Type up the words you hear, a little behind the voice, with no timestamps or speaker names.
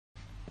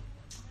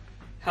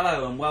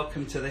Hello and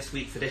welcome to this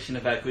week's edition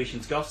of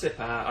Grecian's Gossip.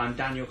 I'm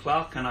Daniel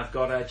Clark and I've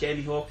got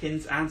Jamie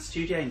Hawkins and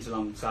Stu James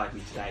alongside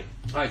me today.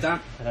 Hi Dan.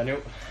 Hi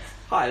Daniel.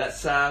 Hi,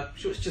 let's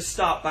just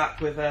start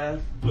back with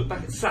look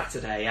back at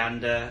Saturday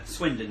and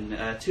Swindon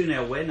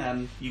 2-0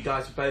 win. You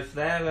guys were both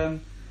there.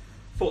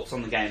 Thoughts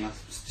on the game?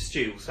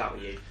 Stu, we'll start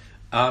with you.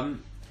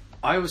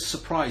 I was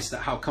surprised at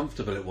how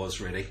comfortable it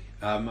was, really.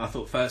 I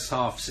thought first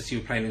half City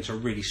were playing into a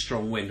really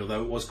strong wind,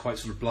 although it was quite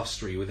sort of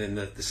blustery within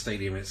the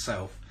stadium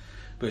itself.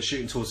 But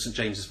shooting towards St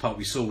James's Park,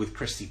 we saw with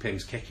Christy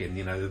Pym's kicking,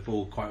 the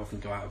ball quite often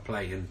go out of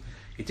play, and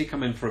it did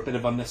come in for a bit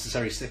of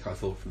unnecessary stick, I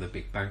thought, from the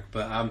big bank.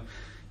 But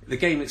the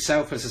game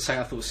itself, as I say,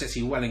 I thought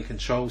City well in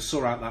control,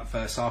 saw out that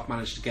first half,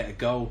 managed to get a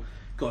goal,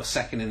 got a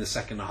second in the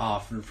second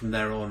half, and from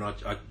there on,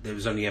 there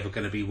was only ever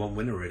going to be one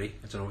winner, really.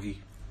 I don't know what you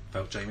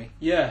felt, Jamie.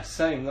 Yeah,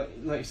 same.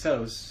 Like you said, I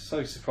was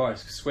so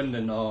surprised because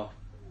Swindon are,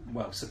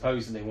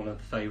 supposedly one of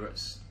the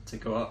favourites to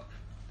go up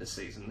this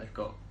season. They've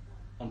got,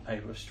 on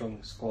paper, a strong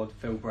squad.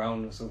 Phil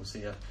Brown was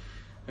obviously a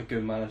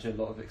good manager, a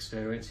lot of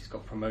experience. He's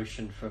got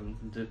promotion from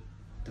the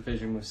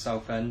division with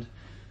Southend.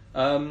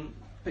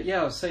 But yeah,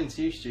 I was saying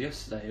to you, Stu,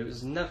 yesterday, it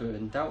was never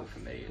in doubt for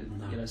me.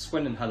 No.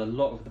 Swindon had a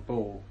lot of the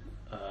ball,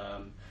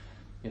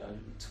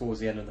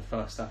 towards the end of the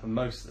first half and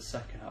most of the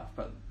second half,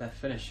 but their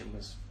finishing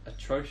was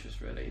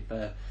atrocious, really.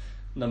 Their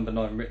number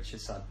 9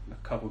 Richards had a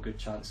couple of good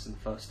chances in the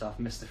first half,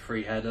 missed a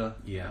free header,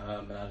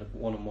 and had a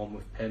one-on-one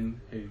with Pym,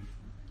 who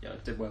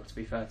did well, to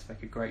be fair, to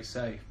make a great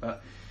save.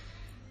 But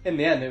in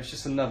the end, it was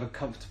just another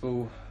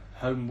comfortable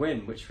home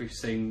win, which we've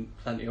seen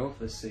plenty of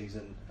this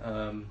season.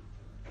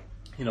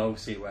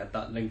 Obviously we had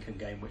that Lincoln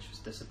game, which was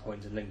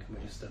disappointing. Lincoln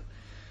were just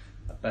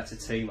a better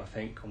team, I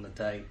think, on the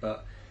day.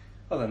 But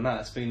other than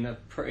that, it's been a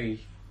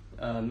pretty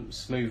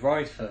smooth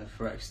ride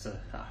for Exeter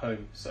at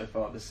home so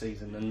far this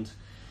season. And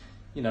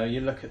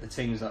you look at the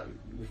teams that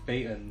we've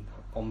beaten,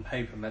 on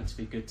paper meant to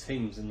be good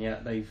teams, and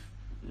yet they've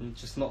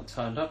just not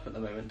turned up at the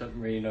moment. Don't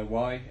really know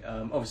why.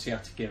 Obviously you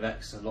have to give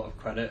Exeter a lot of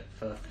credit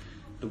for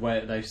the way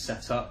that they've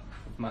set up,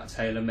 with Matt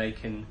Taylor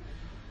making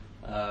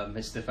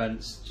his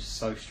defence just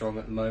so strong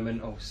at the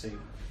moment. Obviously,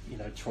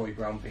 Troy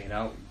Brown being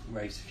out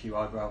raised a few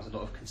eyebrows, a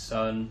lot of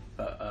concern,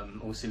 but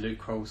obviously Luke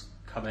Kroll's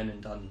come in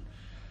and done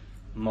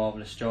a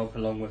marvellous job,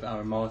 along with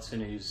Aaron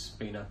Martin, who's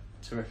been a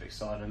terrific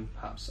signing,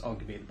 perhaps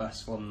arguably the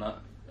best one that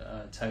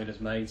Taylor's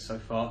made so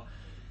far.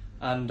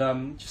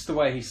 And just the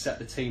way he's set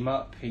the team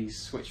up,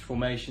 he's switched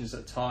formations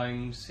at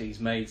times, he's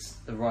made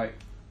the right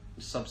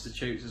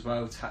substitutes as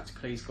well.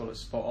 Tactically, he's got it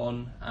spot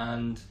on,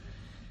 and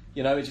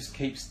it just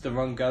keeps the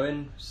run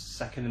going.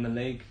 Second in the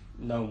league,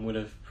 no one would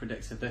have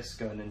predicted this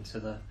going into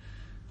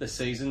the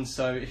season.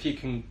 So if you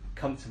can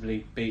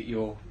comfortably beat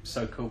your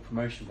so-called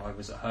promotion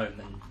rivals at home,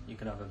 then you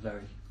can have a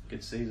very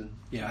good season.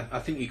 Yeah, I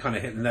think you kind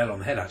of hit the nail on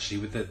the head actually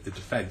with the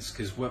defence,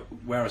 because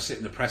where I sit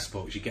in the press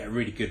box, you get a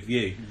really good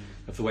view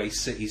of the way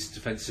City's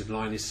defensive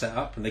line is set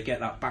up, and they get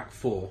that back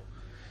four,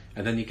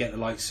 and then you get the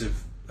likes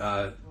of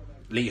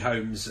Lee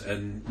Holmes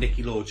and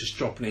Nicky Law just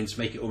dropping in to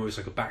make it almost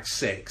like a back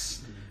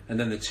six, and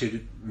then the two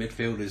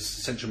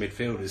central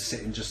midfielders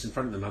sitting just in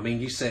front of them. I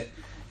mean, you sit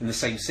in the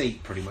same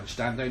seat pretty much,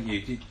 Dan, don't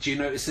you? Do you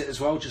notice it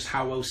as well, just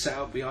how well set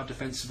up we are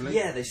defensively?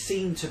 Yeah, they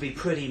seem to be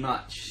pretty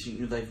much.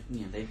 They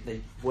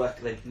work.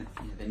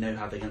 They know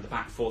how they're going. The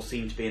back four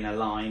seem to be in a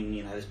line.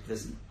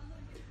 There's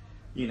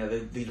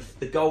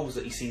the goals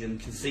that you see them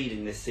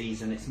conceding this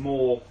season, it's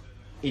more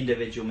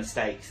individual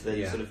mistakes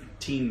than sort of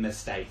team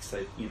mistakes.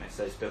 So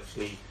so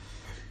especially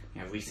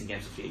recent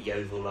games of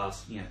Yeovil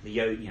last. The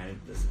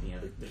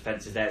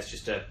defence is there. It's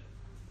just a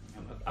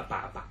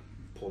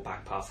poor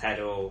back pass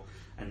header or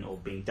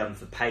being done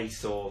for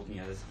pace, or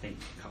there's, I think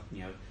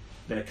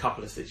been a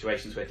couple of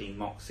situations where Dean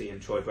Moxey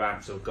and Troy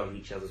Brown sort of got in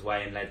each other's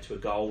way and led to a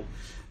goal.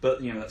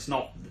 But that's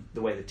not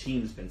the way the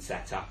team's been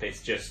set up.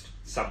 It's just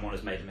someone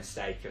has made a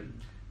mistake, and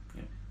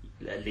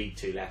at League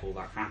 2 level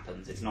that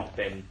happens. It's not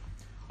been.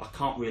 I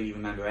can't really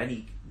remember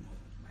any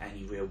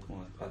real,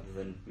 other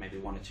than maybe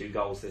 1 or 2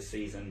 goals this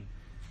season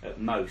at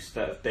most,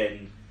 that have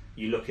been.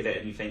 You look at it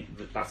and you think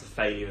that that's a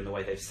failure in the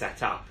way they've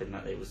set up, and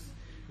that it was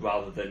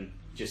rather than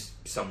just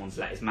someone's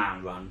let his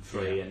man run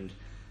free, and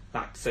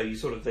that. So you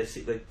sort of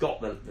they've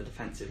got the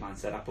defensive line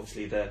set up.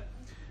 Obviously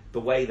the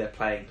way they're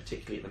playing,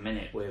 particularly at the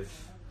minute, with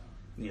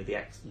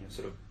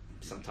sort of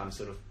sometimes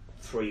sort of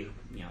 3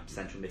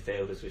 central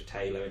midfielders with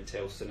Taylor and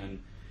Tilson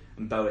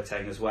and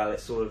Boateng as well.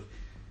 It's sort of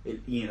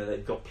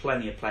they've got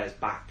plenty of players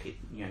back,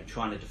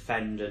 trying to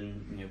defend,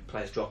 and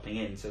players dropping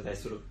in. So they're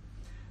sort of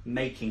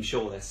making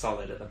sure they're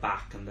solid at the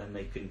back, and then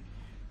they can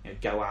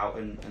go out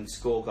and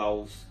score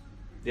goals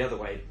the other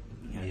way,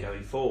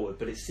 going forward.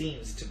 But it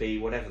seems to be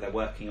whatever they're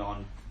working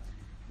on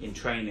in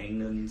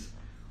training, and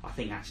I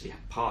think actually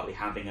partly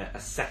having a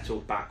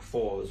settled back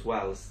four as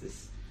well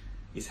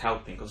is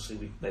helping.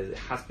 Obviously there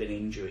has been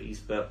injuries,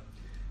 but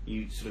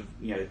you sort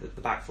of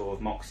the back four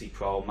of Moxey,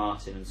 Kroll,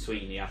 Martin and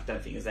Sweeney, I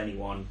don't think there's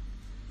anyone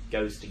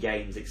goes to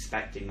games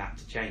expecting that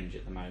to change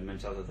at the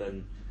moment, other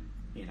than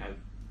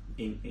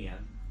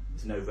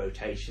there's no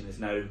rotation, there's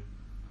no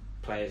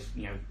players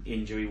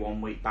injury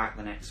one week back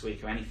the next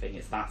week or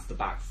anything. That's the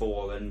back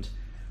four, and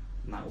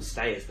and that will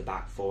stay as the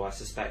back four, I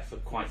suspect, for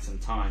quite some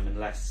time,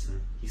 unless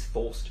he's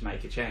forced to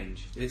make a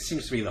change. It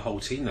seems to be the whole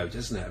team, though,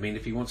 doesn't it? I mean,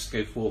 if he wants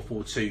to go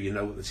 4-4-2, you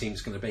know what the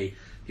team's going to be.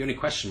 The only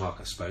question mark,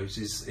 I suppose,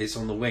 is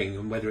on the wing,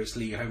 and whether it's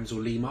Lee Holmes or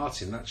Lee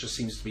Martin. That just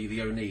seems to be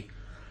the only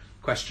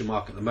question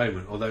mark at the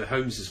moment, although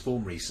Holmes'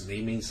 form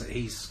recently means that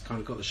he's kind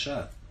of got the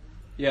shirt.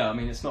 Yeah, I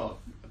mean, it's not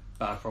a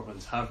bad problem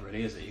to have,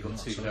 really, is it? You've got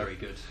two very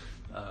good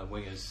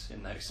wingers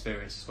in their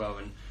experience as well.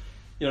 And,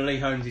 you know, Lee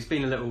Holmes, he's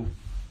been a little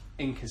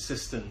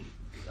inconsistent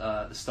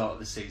at the start of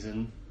the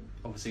season.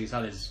 Obviously, he's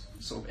had his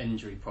sort of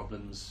injury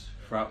problems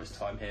throughout his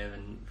time here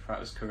and throughout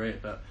his career,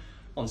 but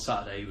on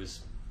Saturday he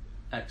was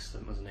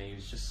excellent, wasn't he? He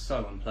was just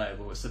so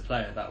unplayable. It's the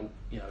player that,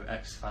 you know,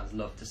 X fans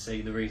love to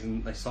see. The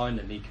reason they signed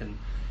him, he can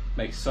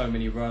make so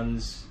many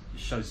runs,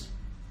 shows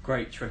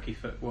great tricky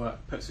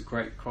footwork, puts a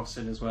great cross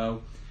in as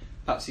well.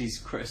 Perhaps he's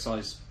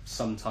criticised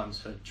sometimes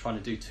for trying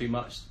to do too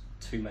much,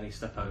 too many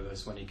step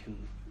overs when he can,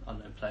 I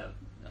don't know, play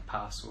a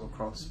pass or a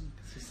cross.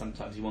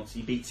 Sometimes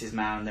he beats his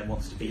man and then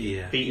wants to beat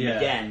him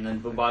again,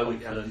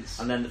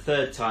 and then the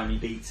third time he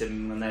beats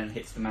him and then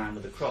hits the man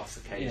with a cross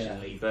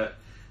occasionally. But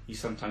you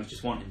sometimes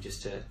just want him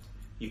just to.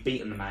 You've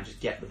beaten the man, just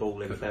get the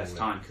ball in the first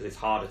time, because it's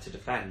harder to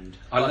defend.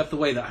 I love the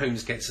way that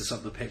Holmes gets us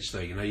up the pitch, though.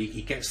 You know,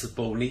 he gets the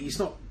ball, and he's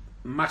not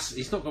massive.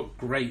 He's not got a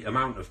great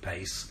amount of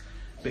pace,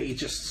 but he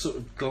just sort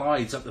of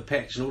glides up the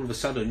pitch, and all of a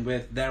sudden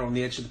we're there on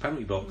the edge of the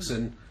penalty box,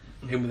 and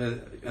him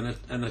with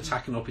an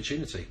attacking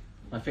opportunity.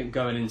 I think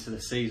going into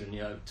the season,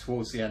 you know,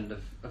 towards the end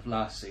of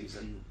last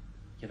season,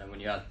 you know, when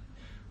you had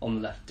on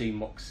the left Dean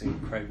Moxey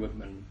and Craig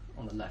Woodman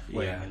on the left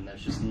wing, and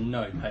there's just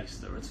no pace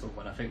there at all.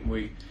 And I think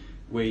we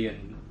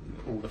and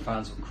all the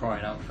fans were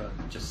crying out for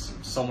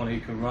just someone who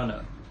can run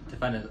at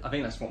defenders. I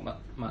think that's what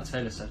Matt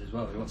Taylor said as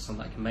well. He wants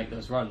someone that can make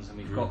those runs, and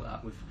we've got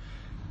that with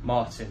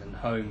Martin and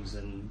Holmes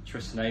and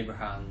Tristan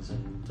Abrahams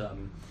and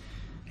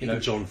you know,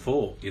 John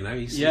Fort. You know,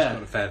 he's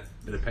got a fair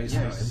bit of pace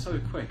about him. He's so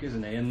quick,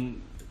 isn't he?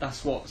 And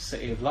that's what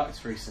City have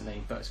lacked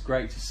recently. But it's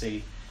great to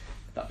see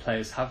that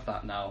players have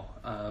that now,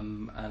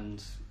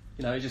 and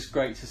you know, it's just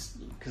great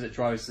because it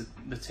drives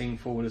the team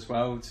forward as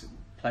well. To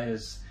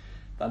players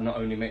that not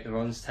only make the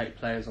runs, take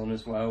players on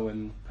as well,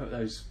 and put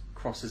those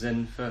crosses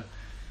in for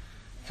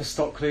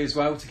Stockley as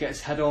well to get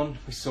his head on.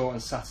 We saw it on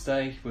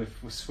Saturday with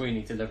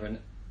Sweeney delivering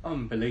an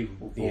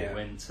unbelievable ball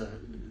into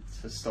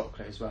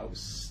Stockley as well. It was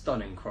a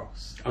stunning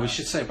cross. And we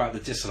should say about the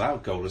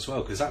disallowed goal as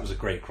well, because that was a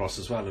great cross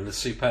as well and a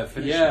superb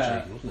finish from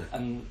Jane, wasn't it?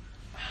 And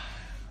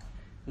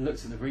I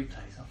looked at the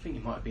replays. I think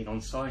he might have been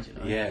onside, you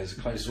know. Yeah, it was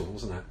a close one,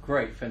 wasn't it?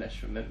 Great finish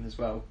from him as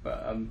well.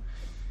 But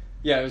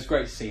yeah, it was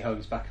great to see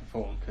Holmes back in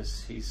form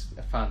because he's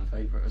a fan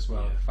favourite as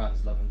well. The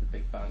fans love him, the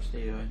big fans.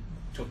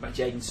 Talk about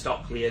Jayden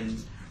Stockley and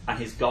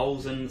his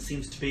goals, and it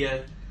seems to be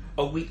a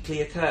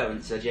weekly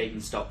occurrence, a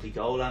Jayden Stockley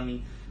goal. I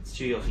mean,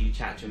 Stu, obviously you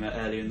chatted to him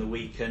earlier in the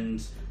week, and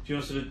do you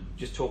want to sort of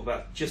just talk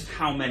about just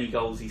how many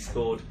goals he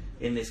scored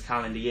in this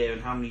calendar year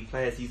and how many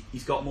players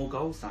he's got more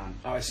goals than?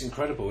 Oh, it's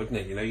incredible, isn't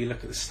it? You know, you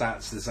look at the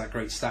stats, there's that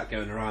great stat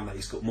going around that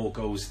he's got more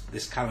goals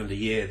this calendar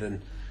year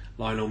than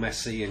Lionel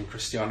Messi and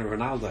Cristiano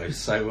Ronaldo.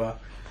 So,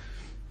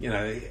 you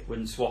know...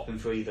 Wouldn't swap him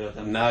for either of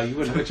them. No, you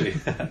wouldn't, would you?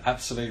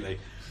 Absolutely.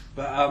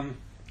 But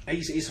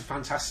he's a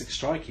fantastic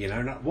striker, you know,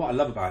 and what I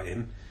love about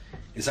him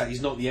is that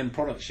he's not the end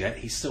product yet.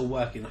 He's still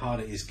working hard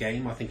at his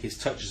game. I think his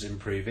touch is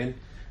improving.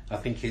 I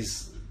think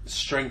his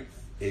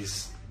strength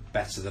is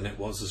better than it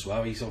was as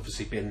well. He's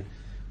obviously been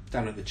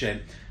down at the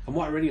gym. And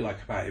what I really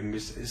like about him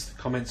is the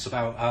comments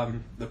about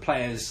the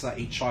players that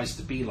he tries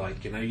to be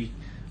like. You know, you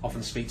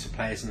often speak to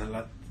players and they're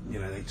like, you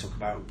know, they talk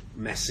about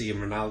Messi and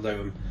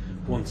Ronaldo and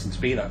wanting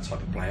to be that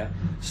type of player.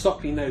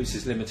 Stockley knows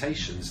his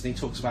limitations, and he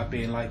talks about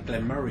being like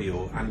Glenn Murray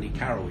or Andy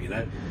Carroll, you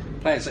know,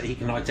 players that he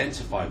can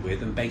identify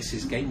with and base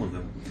his game on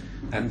them.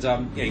 And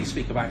yeah, you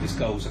speak about his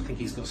goals. I think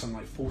he's got something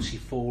like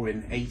 44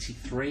 in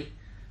 83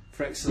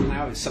 for Exeter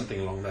now. It's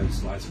something along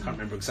those lines. I can't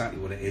remember exactly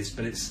what it is,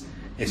 but it's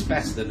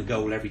better than a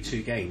goal every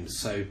 2 games.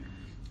 So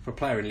for a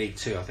player in League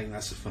Two, I think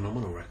that's a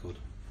phenomenal record.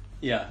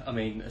 Yeah, I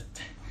mean,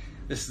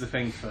 this is the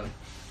thing for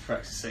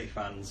Exeter City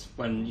fans.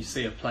 When you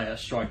see a player, a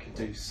striker,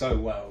 do so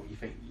well, you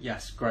think,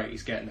 yes, great,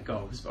 he's getting the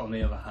goals. But on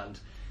the other hand,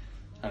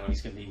 hang on,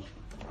 he's going to be,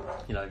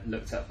 you know,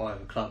 looked at by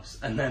other clubs.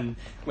 And then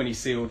when you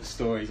see all the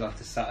stories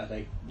after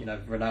Saturday, you know,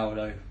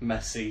 Ronaldo,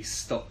 Messi,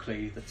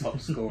 Stockley, the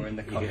top scorer in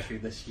the country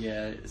this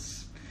year,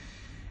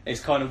 it's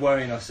kind of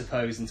worrying, I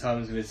suppose, in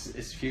terms of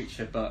his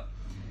future. But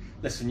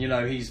listen, you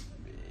know,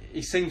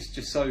 he seems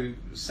just so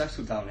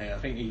settled down here. I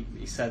think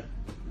he said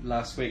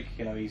last week,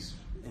 you know, he's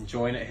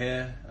enjoying it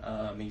here.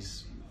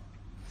 He's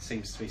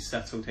seems to be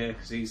settled here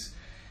because he's,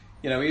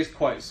 you know, he is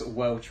quite sort of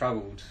well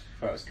travelled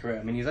throughout his career.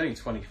 I mean, he's only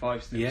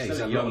 25 still. Yeah, he's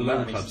a young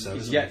man.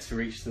 He's yet to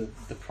reach the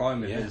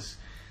prime of his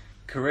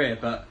career,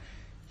 but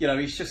you know,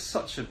 he's just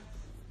such a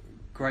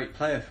great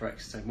player for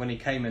Exeter. When he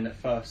came in at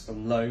first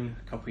on loan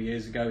a couple of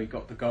years ago, he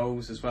got the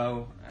goals as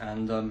well,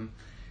 and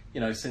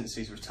you know, since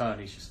he's returned,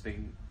 he's just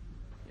been,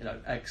 you know,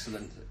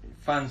 excellent.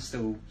 Fans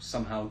still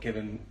somehow give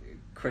him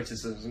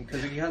criticism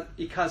because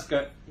he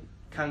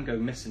can go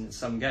missing in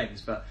some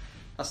games, but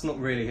that's not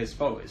really his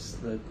fault. It's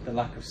the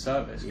lack of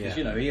service, because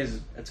you know, he is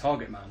a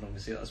target man.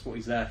 Obviously, that's what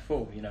he's there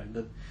for. You know,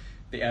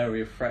 the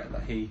area of threat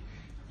that he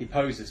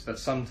poses. But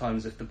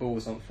sometimes if the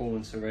balls aren't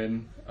falling to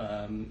him,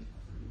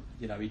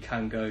 you know, he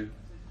can go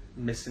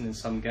missing in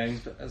some games.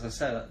 But as I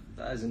said,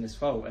 that isn't his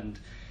fault. And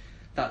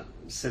that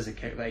scissor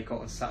kick that he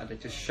got on Saturday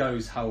just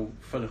shows how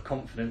full of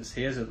confidence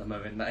he is at the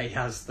moment, that he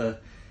has the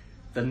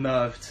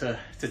nerve to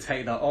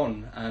take that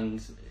on. And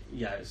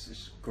yeah, it's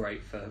just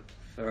great for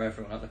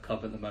everyone at the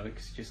club at the moment,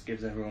 because it just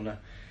gives everyone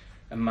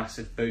a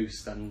massive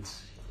boost. And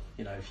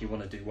you know, if you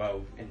want to do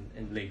well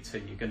in League Two,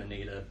 you're going to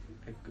need a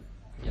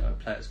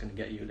player that's going to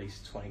get you at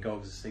least 20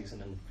 goals a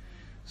season, and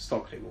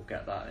Stockley will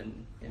get that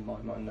in my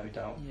mind, no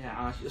doubt. Yeah,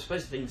 I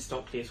suppose the thing with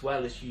Stockley as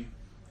well is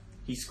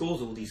he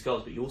scores all these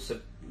goals, but you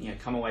also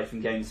come away from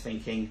games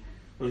thinking,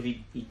 well,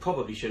 he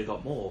probably should have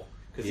got more,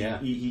 because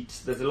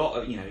there's a lot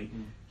of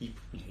he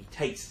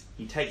takes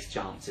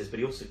chances, but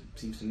he also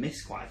seems to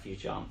miss quite a few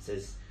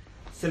chances,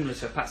 similar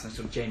to perhaps sort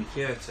of Jamie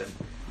Cureton.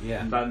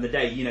 Yeah. And back in the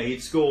day,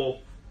 he'd score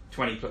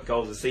 20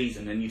 goals a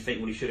season, and you think,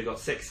 well, he should have got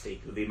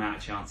 60 with the amount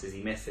of chances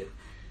he missed.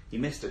 He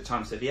missed at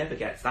times. So if he ever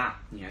gets that,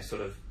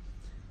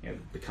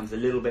 becomes a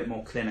little bit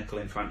more clinical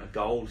in front of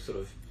goal,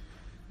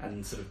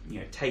 and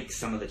takes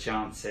some of the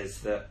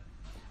chances that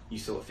you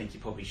sort of think he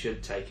probably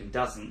should take and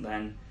doesn't,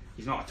 then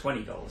he's not a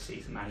 20 goal a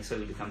season man. He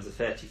suddenly becomes a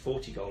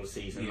 30-40 goal a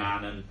season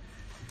man, and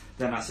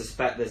then I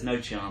suspect there's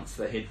no chance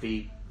that he'd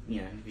be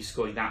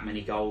scoring that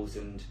many goals.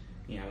 And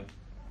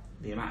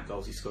the amount of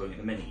goals he's scoring at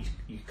the minute,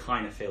 you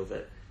kind of feel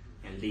that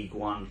League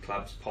One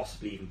clubs,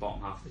 possibly even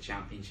bottom half of the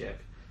Championship,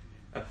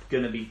 are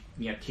going to be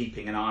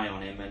keeping an eye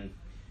on him and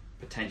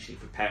potentially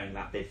preparing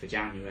that bid for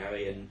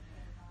January, and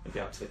it'll be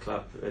up to the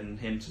club and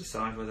him to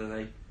decide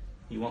whether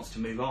he wants to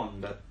move on.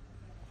 But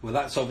well,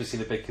 that's obviously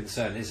the big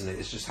concern, isn't it?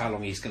 It's just how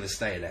long he's going to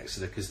stay at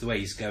Exeter, because the way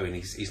he's going,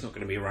 he's not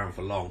going to be around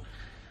for long.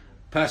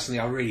 Personally,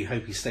 I really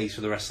hope he stays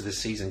for the rest of the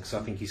season, because I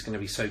think he's going to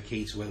be so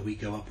key to whether we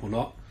go up or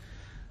not.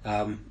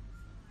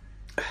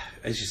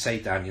 As you say,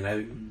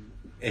 Dan,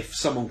 if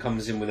someone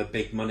comes in with a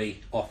big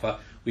money offer,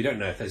 we don't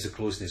know if there's a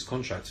clause in his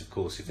contract, of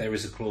course. If there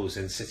is a clause,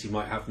 then City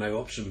might have no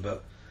option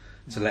but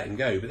to let him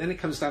go. But then it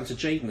comes down to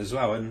Jayden as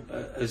well, and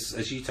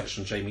as you touched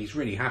on, Jamie, he's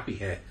really happy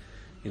here.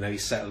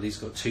 He's settled, he's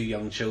got 2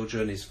 young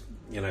children, his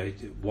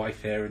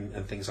wife here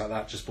and things like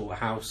that, just bought a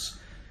house.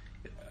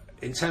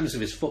 In terms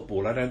of his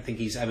football, I don't think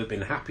he's ever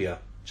been happier,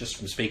 just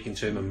from speaking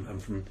to him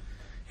and from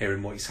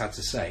hearing what he's had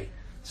to say.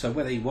 So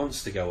whether he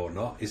wants to go or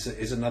not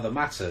is another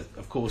matter.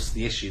 Of course,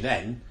 the issue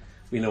then,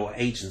 we know what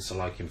agents are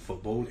like in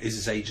football. Is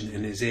his agent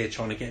in his ear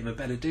trying to get him a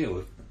better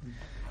deal?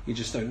 You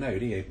just don't know,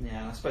 do you?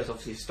 Yeah, I suppose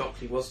obviously if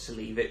Stockley was to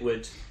leave, it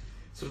would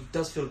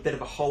does feel a bit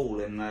of a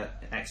hole in the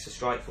extra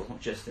strike force, not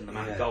just in the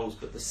amount of goals,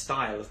 but the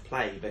style of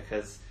play.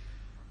 Because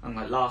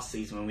unlike last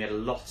season when we had a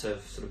lot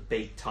of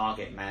big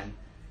target men,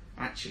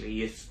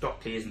 actually if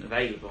Stockley isn't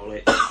available,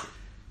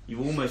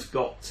 you've almost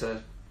got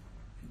to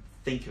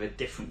think of a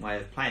different way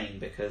of playing,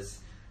 because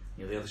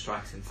the other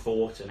strikers in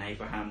Fort and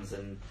Abrahams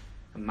and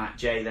Matt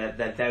Jay,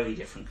 they're very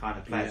different kind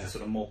of players.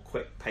 They're more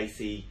quick,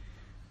 pacey,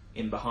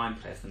 in behind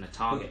players than a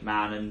target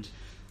man, and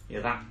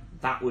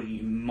that would,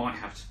 you might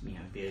have to be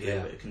a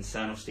little bit of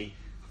concern. Obviously,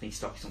 I think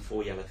Stockley's on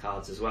 4 yellow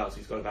cards as well, so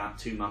he's got about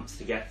 2 months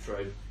to get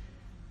through,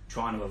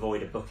 trying to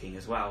avoid a booking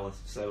as well.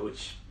 So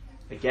which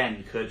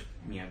again could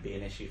be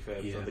an issue for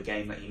the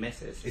game that he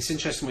misses. It's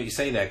interesting what you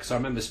say there, because I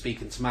remember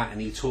speaking to Matt,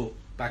 and he talked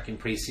back in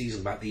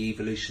pre-season about the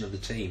evolution of the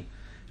team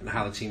and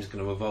how the team's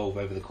going to evolve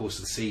over the course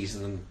of the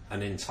season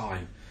and in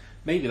time.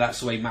 Maybe that's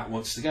the way Matt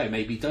wants to go.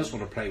 Maybe he does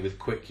want to play with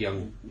quick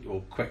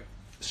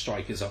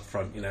strikers up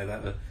front,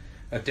 that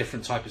a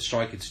different type of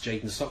striker to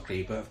Jayden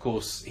Stockley. But of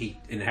course, he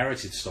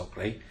inherited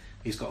Stockley.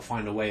 He's got to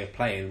find a way of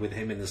playing with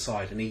him in the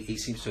side, and he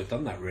seems to have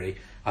done that, really.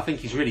 I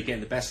think he's really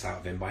getting the best out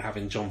of him by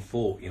having John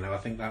Fort. I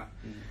think that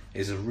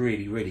is a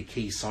really, really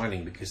key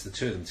signing, because the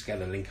two of them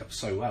together link up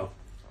so well.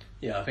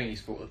 Yeah, I think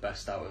he's brought the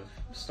best out of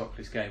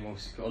Stockley's game.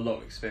 Obviously, he's got a lot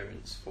of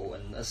experience, Fort,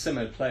 and a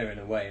similar player in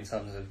a way in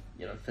terms of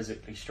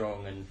physically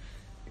strong and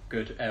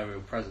good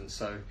aerial presence.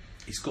 So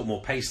he's got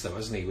more pace though,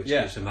 hasn't he? Which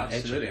gives him that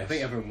absolutely. edge. I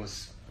think everyone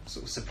was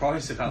sort of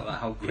surprised about that,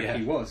 how quick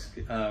he was,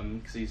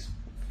 because he's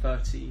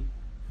 30,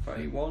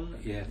 31.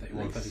 Yeah,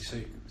 31,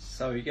 32.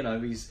 So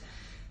he's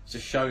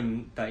just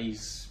shown that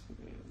he's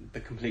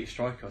the complete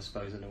striker, I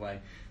suppose, in a way.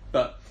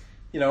 But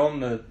on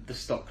the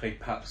Stockley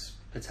perhaps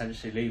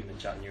potentially leaving in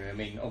January, I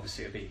mean,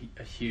 obviously it'd be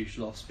a huge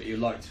loss, but you'd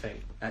like to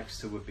think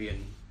Exeter would be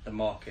in the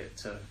market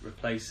to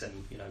replace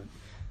him.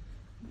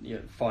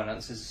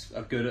 Finances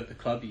are good at the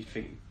club. You'd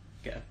think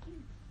get a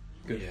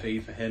good fee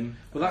for him.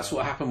 Well, that's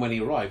what happened when he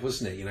arrived,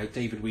 wasn't it?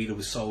 David Wheeler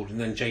was sold, and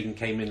then Jayden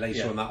came in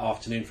later on that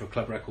afternoon for a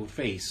club record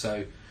fee.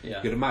 So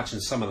you'd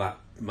imagine some of that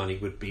money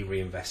would be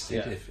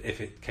reinvested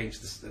if it came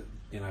to this,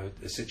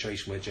 a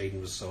situation where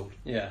Jayden was sold.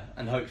 Yeah,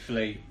 and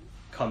hopefully,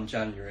 come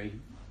January,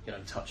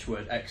 touch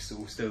wood, Exeter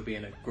will still be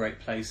in a great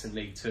place in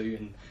League Two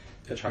and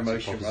the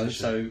promotion run.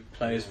 So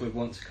players would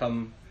want to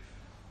come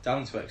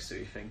down to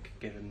Exeter, you think,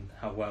 given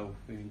how well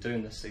we've been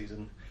doing this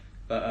season.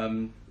 But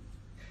I'd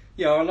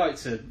like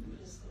to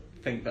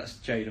think that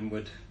Jayden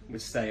would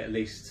stay at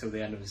least till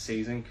the end of the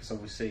season, because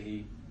obviously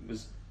he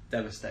was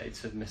devastated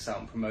to miss out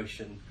on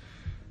promotion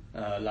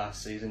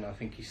last season. I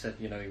think he said,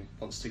 he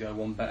wants to go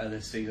one better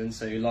this season,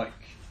 so you like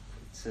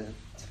to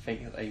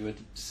think that he would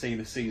see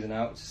the season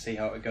out to see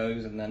how it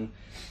goes, and then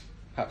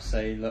perhaps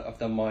say, look, I've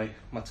done my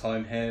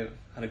time here,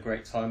 had a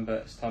great time,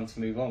 but it's time to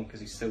move on, because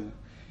he's still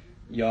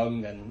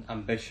young and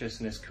ambitious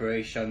in his career.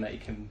 He's shown that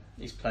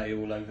he's played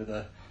all over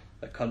the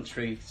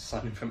country,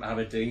 signing from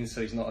Aberdeen,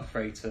 so he's not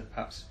afraid to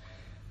perhaps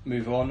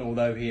move on,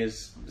 although he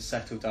is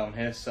settled down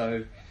here.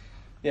 So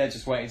yeah,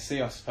 just wait and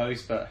see, I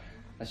suppose, but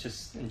let's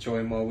just enjoy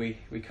him while we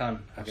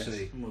can.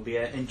 Absolutely. We'll be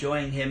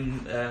enjoying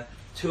him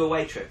 2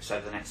 away trips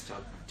over the next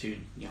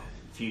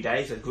few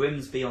days. So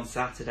Grimsby on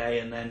Saturday,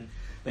 and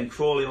then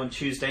Crawley on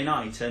Tuesday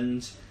night.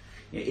 And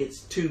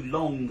it's 2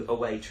 long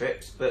away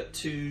trips, but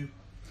 2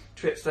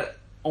 trips that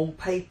on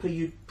paper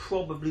you'd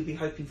probably be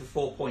hoping for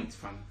 4 points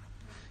from.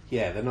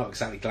 Yeah, they're not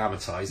exactly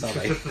glamorised, are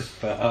they?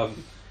 But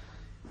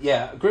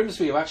yeah,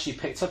 Grimsby have actually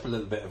picked up a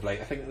little bit of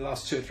late. I think the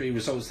last 2 or 3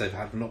 results they've had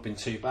have not been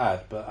too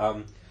bad. But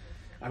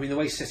I mean, the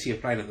way City are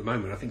playing at the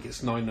moment, I think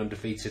it's 9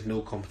 undefeated in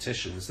all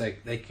competitions.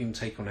 They can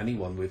take on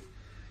anyone with,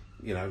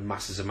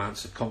 massive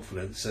amounts of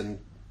confidence and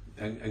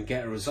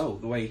get a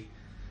result. The way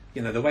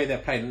they're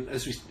playing,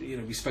 as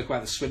we spoke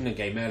about the Swindon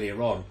game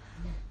earlier on,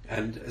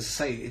 and as I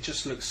say, it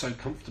just looks so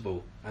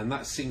comfortable, and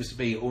that seems to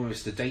be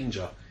almost a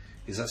danger.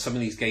 Is that some of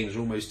these games are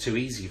almost too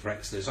easy for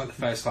Exeter? It's like the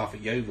first half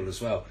at Yeovil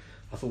as well.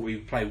 I thought we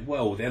played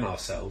well within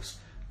ourselves,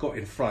 got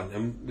in front,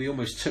 and we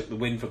almost took the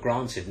win for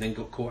granted, and then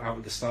got caught out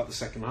at the start of the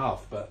second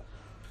half. But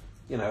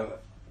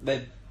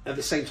at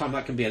the same time,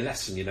 that can be a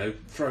lesson.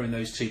 Throwing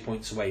those 2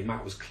 points away,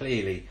 Matt was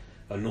clearly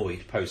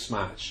annoyed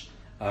post-match.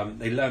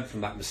 They learned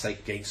from that mistake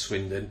against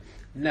Swindon.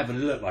 Never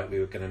looked like we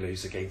were going to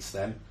lose against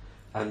them,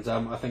 and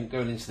I think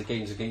going into the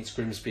games against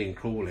Grimsby and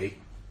Crawley,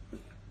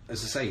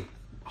 as I say,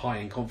 high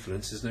in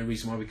confidence. There's no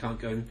reason why we can't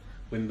go and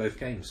win both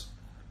games.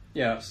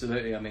 Yeah,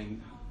 absolutely. I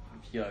mean,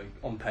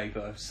 on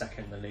paper,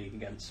 second in the league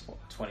against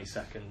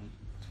 22nd,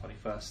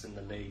 21st in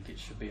the league, it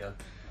should be a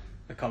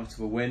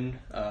comfortable win.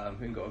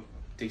 We've got a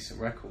decent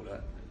record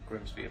at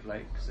Grimsby of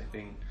late because they've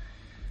been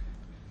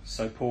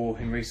so poor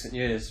in recent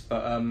years.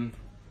 But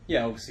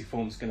obviously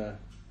form's going to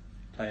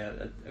play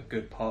a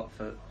good part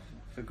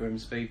for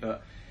Grimsby.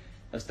 But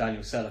as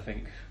Daniel said, I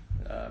think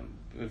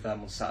with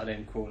them on Saturday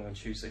and Crawley on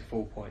Tuesday,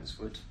 4 points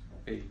would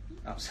be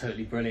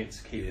absolutely brilliant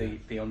to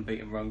keep the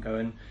unbeaten run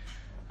going.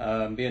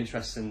 Be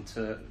interesting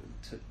to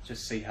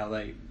just see how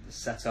they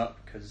set up,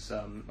 because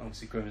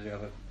obviously Grimsby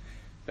have a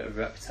bit of a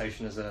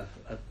reputation as a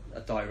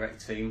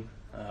direct team,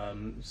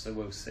 so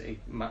we'll see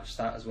match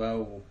that as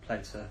well, or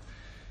play to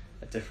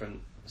a different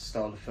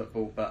style of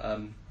football. But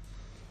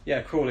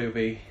Crawley will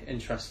be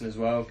interesting as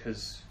well,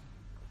 because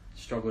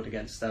struggled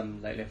against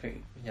them lately. I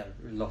think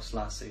we lost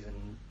last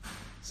season.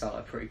 Sounded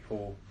like a pretty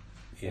poor,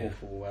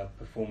 awful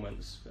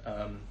performance.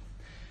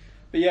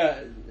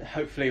 But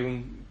hopefully we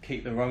can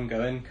keep the run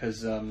going,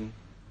 because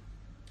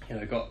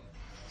got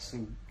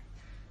some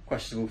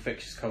questionable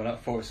fixtures coming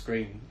up. Forest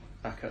Green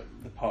back at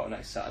the Park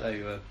next Saturday,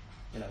 who are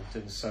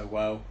doing so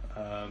well,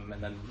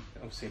 and then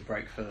obviously a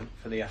break for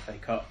the FA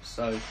Cup.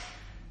 So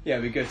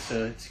it'd be good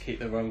to keep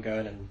the run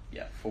going, and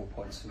 4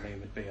 points for me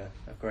would be a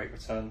great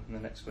return in the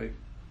next week.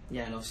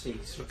 Yeah, and obviously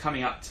sort of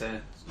coming up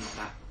to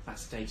that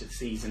stage of the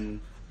season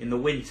in the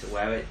winter,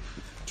 where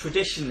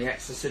traditionally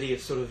Exeter City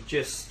have sort of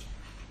just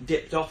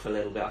dipped off a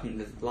little bit. I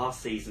think the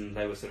last season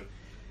they were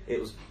it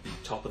was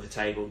top of the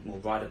table, more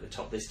right at the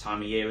top this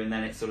time of year, and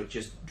then it sort of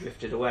just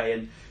drifted away.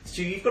 And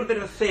Stu, you've got a bit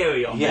of a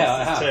theory on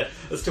this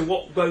as to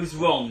what goes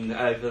wrong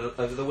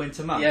over the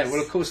winter months. Yeah,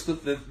 well, of course,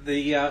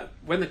 the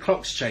when the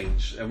clocks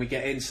change and we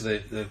get into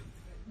the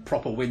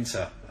proper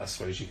winter, I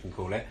suppose you can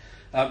call it,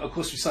 of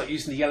course we start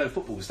using the yellow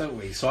footballs, don't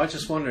we? So I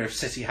just wonder if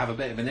City have a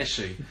bit of an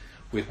issue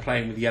with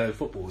playing with yellow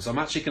footballs. I'm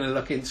actually going to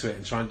look into it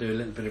and try and do a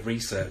little bit of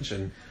research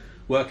and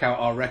work out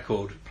our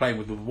record playing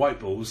with the white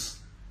balls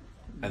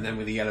and then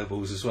with the yellow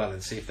balls as well,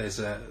 and see if there's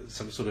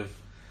some sort of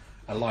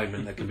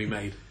alignment that can be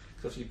made.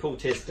 Because Paul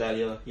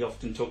Tisdale, you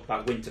often talked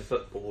about winter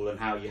football and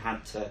how you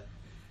had to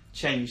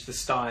change the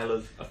style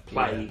of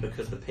play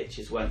because the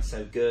pitches weren't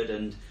so good,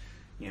 and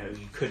you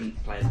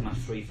couldn't play as much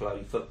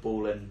free-flowing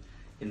football and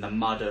in the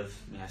mud of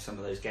some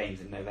of those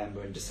games in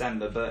November and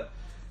December. But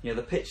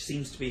the pitch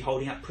seems to be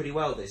holding up pretty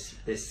well this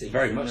season.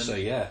 Very much so,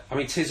 yeah. I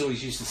mean, Tiz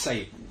always used to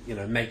say,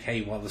 make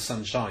hay while the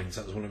sun shines.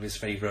 That was one of his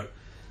favourite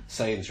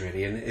sayings,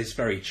 really, and it's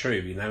very true.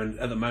 And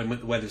at the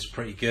moment the weather's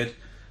pretty good.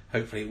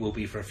 Hopefully it will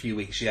be for a few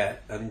weeks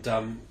yet. And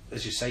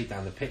as you say,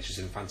 Dan, the pitch is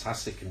in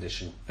fantastic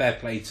condition. Fair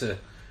play to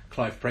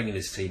Clive Pring and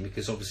his team,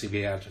 because obviously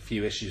we had a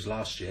few issues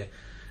last year.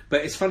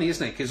 But it's funny,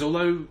 isn't it? Because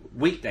although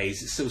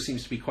weekdays it still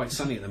seems to be quite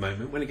sunny at the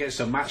moment, when it gets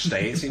to a match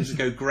day it seems to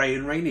go grey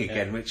and rainy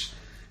again, which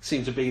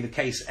seemed to be the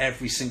case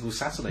every single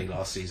Saturday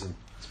last season.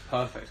 It's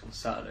perfect on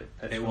Saturday.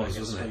 It was,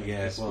 wasn't it?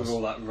 Yeah, it was. With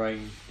all that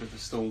rain, with the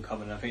storm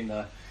coming, I think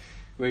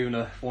we were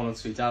even one or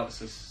two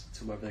doubts as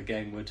to whether the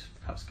game would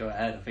perhaps go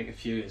ahead. I think a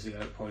few years ago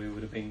it probably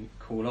would have been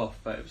called off,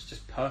 but it was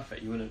just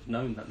perfect. You wouldn't have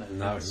known that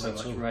there was so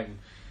much rain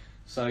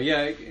So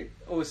yeah, it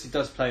obviously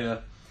does play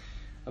a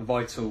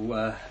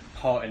vital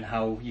part in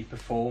how you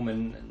perform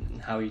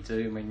and how you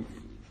do. I mean,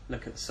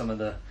 look at some of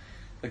the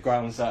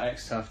grounds that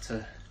Exeter have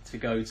to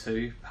go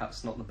to.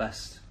 Perhaps not the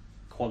best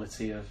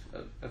quality of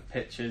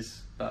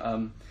pitches, but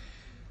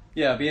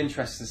yeah, it'd be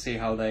interesting to see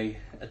how they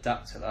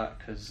adapt to that,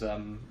 because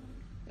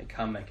it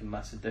can make a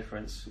massive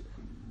difference.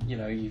 You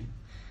know, you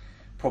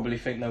probably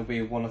think there'll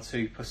be 1 or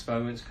 2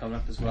 postponements coming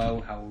up as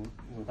well. How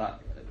will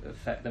that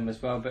affect them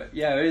as well? But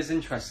yeah, it is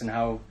interesting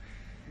how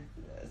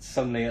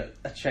suddenly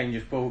a change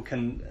of ball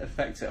can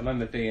affect it. I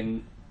remember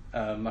being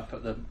up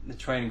at the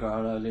training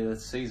ground earlier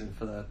this season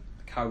for the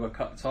Carabao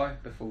Cup tie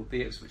before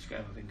the Ipswich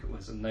game, I think it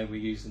was, and they were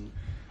using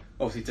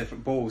obviously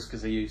different balls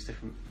because they use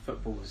different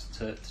footballs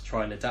to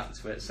try and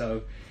adapt to it.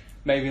 So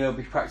maybe they'll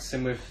be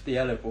practicing with the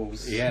yellow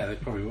balls. Yeah, they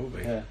probably will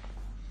be. Yeah.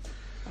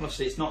 And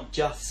obviously, it's not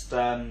just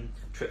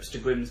trips to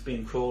Grimsby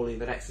and Crawley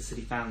that Exeter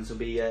City fans will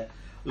be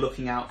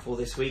looking out for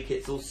this week.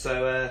 It's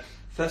also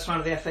first round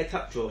of the FA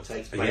Cup draw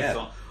takes place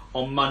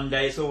on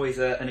Monday. It's always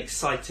an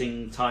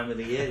exciting time of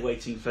the year,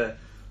 waiting for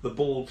the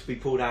ball to be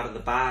pulled out of the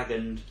bag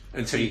and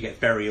until you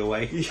get Bury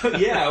away.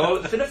 Yeah, well,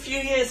 it's been a few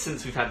years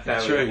since we've had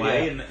Bury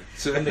away, yeah.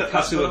 And the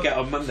cup we'll get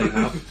on Monday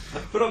now.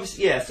 But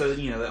obviously, yeah. So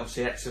you know,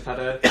 obviously Exeter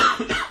have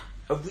had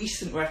a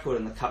recent record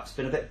in the cup's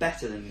been a bit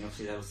better than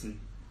obviously there was some.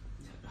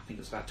 I think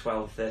it was about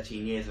 12,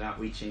 13 years without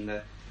reaching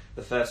the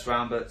first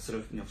round, but sort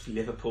of obviously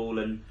Liverpool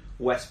and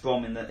West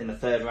Brom in the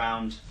third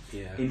round.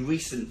 Yeah. In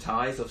recent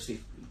ties, obviously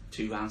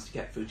 2 rounds to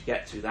get through to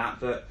get to that,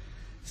 but.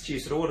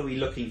 Stu, so what are we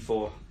looking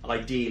for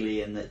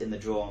ideally in the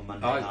draw on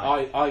Monday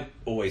night? I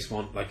always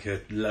want like a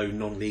low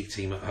non-league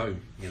team at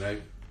home. You know,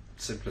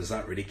 simple as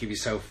that. Really, give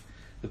yourself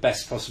the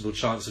best possible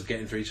chance of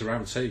getting through to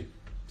round 2.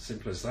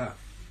 Simple as that.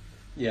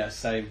 Yeah,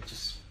 same.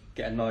 Just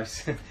get a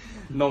nice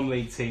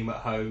non-league team at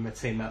home, a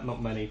team that not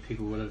many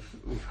people would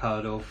have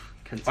heard of.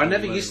 I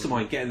never used to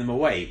mind getting them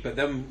away, but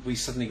then we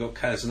suddenly got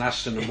Curzon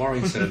Ashton and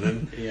Warrington,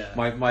 and yeah.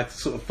 my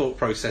sort of thought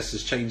process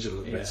has changed a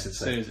little bit since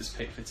then. As soon as it's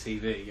picked for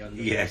TV, you're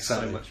under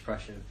exactly. so much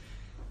pressure.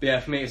 But yeah,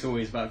 for me it's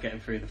always about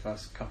getting through the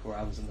first couple of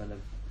rounds and then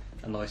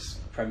a nice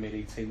Premier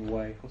League team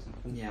away or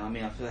something. Yeah, I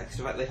mean, I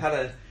feel like they've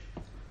had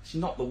actually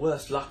not the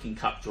worst luck in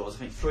cup draws. I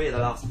think 3 of the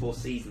last 4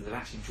 seasons have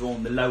actually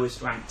drawn the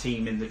lowest ranked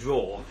team in the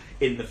draw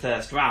in the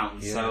first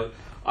round. Yeah. So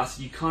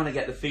you kind of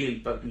get the feeling,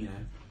 but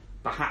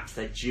perhaps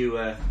they're due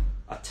a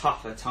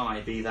tougher tie,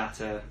 be that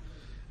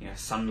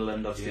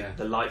Sunderland, obviously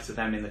the likes of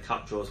them in the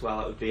cup draw as well.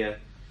 That would be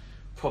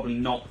probably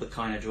not the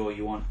kind of draw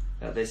you want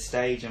at this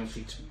stage, and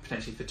obviously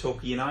potentially for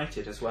Torquay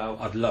United as well.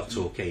 I'd love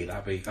Torquay.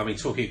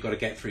 Torquay have got to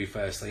get through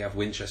first. They have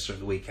Winchester at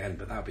the weekend,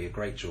 but that'd be a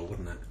great draw,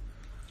 wouldn't it?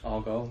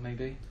 Argyle,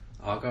 maybe.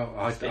 Argyle,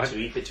 a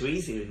bit too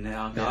easy, wouldn't it,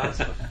 Argyle?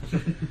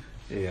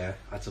 Yeah,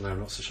 I don't know. I'm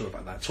not so sure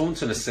about that.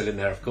 Taunton are still in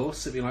there, of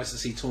course. It'd be nice to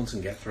see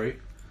Taunton get through.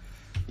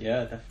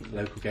 Yeah, definitely.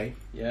 Local game.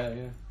 Yeah.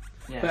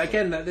 But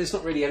again, there's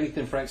not really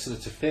anything for Exeter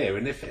to fear,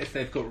 and if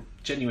they've got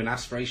genuine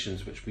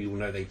aspirations, which we all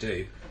know they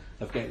do,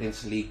 of getting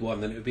into League One,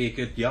 then it would be a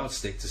good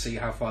yardstick to see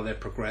how far they'd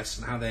progress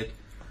and how they'd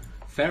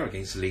fare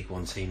against a League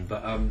One team.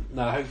 But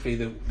hopefully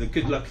the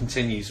good luck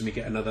continues and we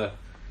get another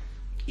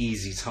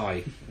easy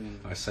tie.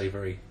 I say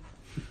very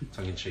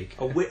tongue-in-cheek.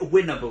 A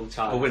winnable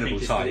tie. A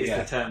winnable tie, is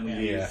the term we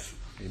use.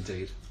 Yeah,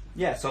 indeed.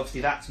 Yeah, so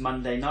obviously that's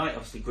Monday night,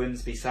 obviously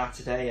Grimsby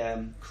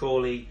Saturday,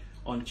 Crawley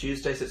on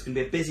Tuesday, so it's going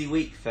to be a busy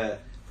week for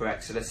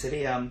Exeter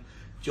City.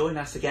 Join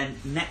us again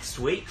next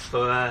week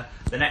for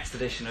the next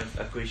edition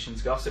of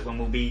Gresham's Gossip, when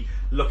we'll be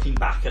looking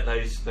back at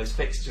those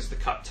fixtures, the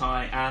cup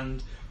tie,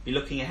 and be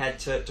looking ahead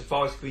to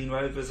Forest Green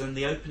Rovers and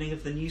the opening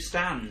of the new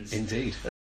stands. Indeed.